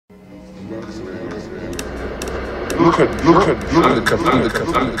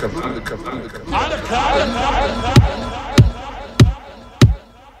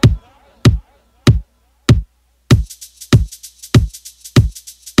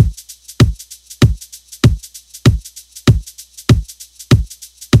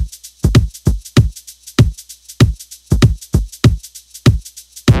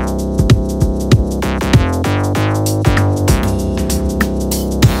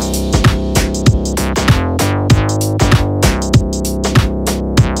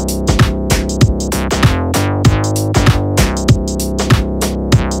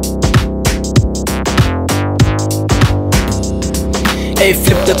Hey,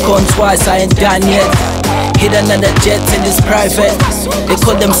 flip the coin twice, I ain't done yet. Hit another jet in this private. They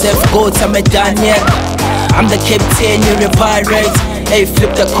call themselves goats, I'm not done yet. I'm the captain, you're a pirate. Hey,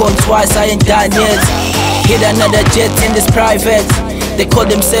 flip the coin twice, I ain't done yet. Hit another jet in this private. They call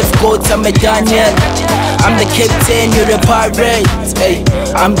themselves goats, I'm not done yet. I'm the captain, you're a pirate. Hey,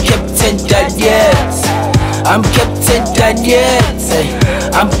 I'm Captain done yet. I'm Captain done yet. Hey,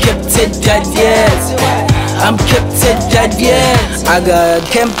 I'm Captain done yet. I'm Captain done yet. I got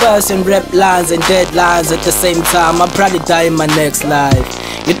campus and rap lines and deadlines at the same time. I'm probably dying my next life.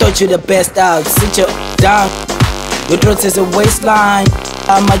 You thought you the best out, sit your down. Your throat is a waistline.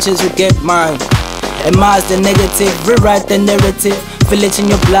 How much as you get mine? And mine's the negative, rewrite the narrative. Feel it in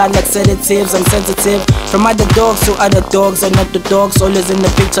your blood like sedatives. I'm sensitive. From other dogs to other dogs, I'm not the dogs. Always in the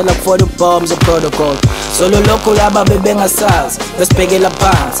picture like photo bombs or protocol. Solo local aba bebengasazi besibhekela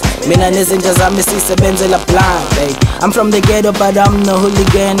phansi. Mina nezinja zami sisebenzela plan. Hey, I'm from the ghetto but I'm no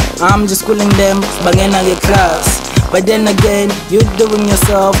hooligan. I'm just schooling them, bangena nge-class. But then again, you doing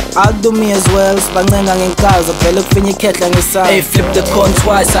yourself, I'll do me as well. Sibangena ngenkaza, phela ukufinya ikhetla ngesandla. Hey, flip the coin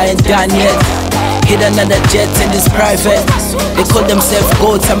twice, I ain't done yet. Hit another jet in this private. They call themselves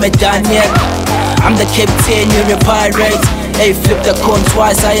goats, I'm not done yet. I'm the captain, you're a pirate. Hey, flip the coin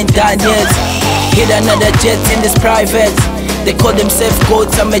twice, I ain't done yet. Hit another jet in this private. They call themselves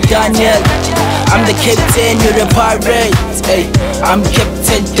goats, I'm not done yet. I'm the captain, you're a pirate. Hey, I'm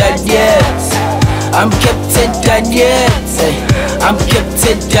Captain done yet. I'm Captain done yet. Hey, I'm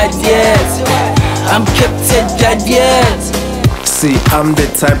Captain done yet. I'm Captain done yet. See, I'm the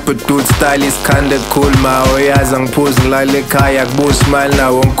type of dude, style is kinda cool. Maoyazi angiphuzi ngilala ekhaya kubuya smile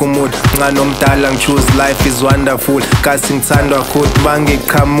nawo wonke umuntu. Nganomdala choose life is wonderful. Kasi ngithandwa futhi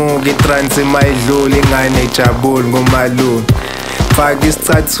mangiqhamuka itrance mayidlula ingane ejabule ngomalungu. Faka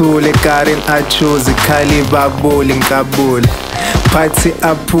isicathulo ekarini achoose ikhaliba boli ngikabule. Phathi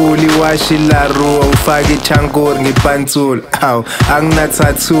aphuli washi la ruwa ufaka ichankori ngipantsula. Aw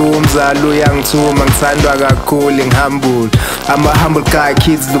anginathathu umzalo uyangithuma ngithandwa kakhulu ngihambule. I'm a humble guy,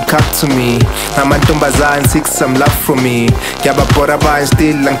 kids look up to me. Amantombazane seek some love from me. Ngiyababhora abanye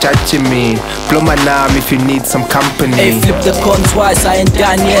still angijudge me. Blow my name if you need some company. Hey, flip the coin twice, I ain't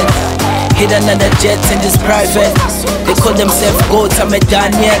done yet. Hit another jet in this private. They call themselves goats, I'm not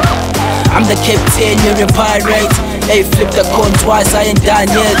done yet. I'm the captain, you're a pirate. Hey, flip the coin twice, I ain't done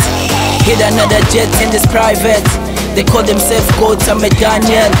yet. Hit another jet in this private. They call themselves goats, I'm not done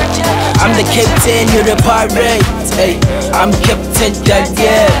yet. I'm the captain, you're a pirate. Hey, I'm Captain done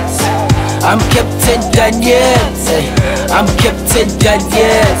yet. I'm Captain done yet. Hey, I'm Captain done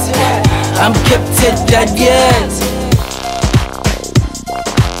yet. I'm Captain done yet.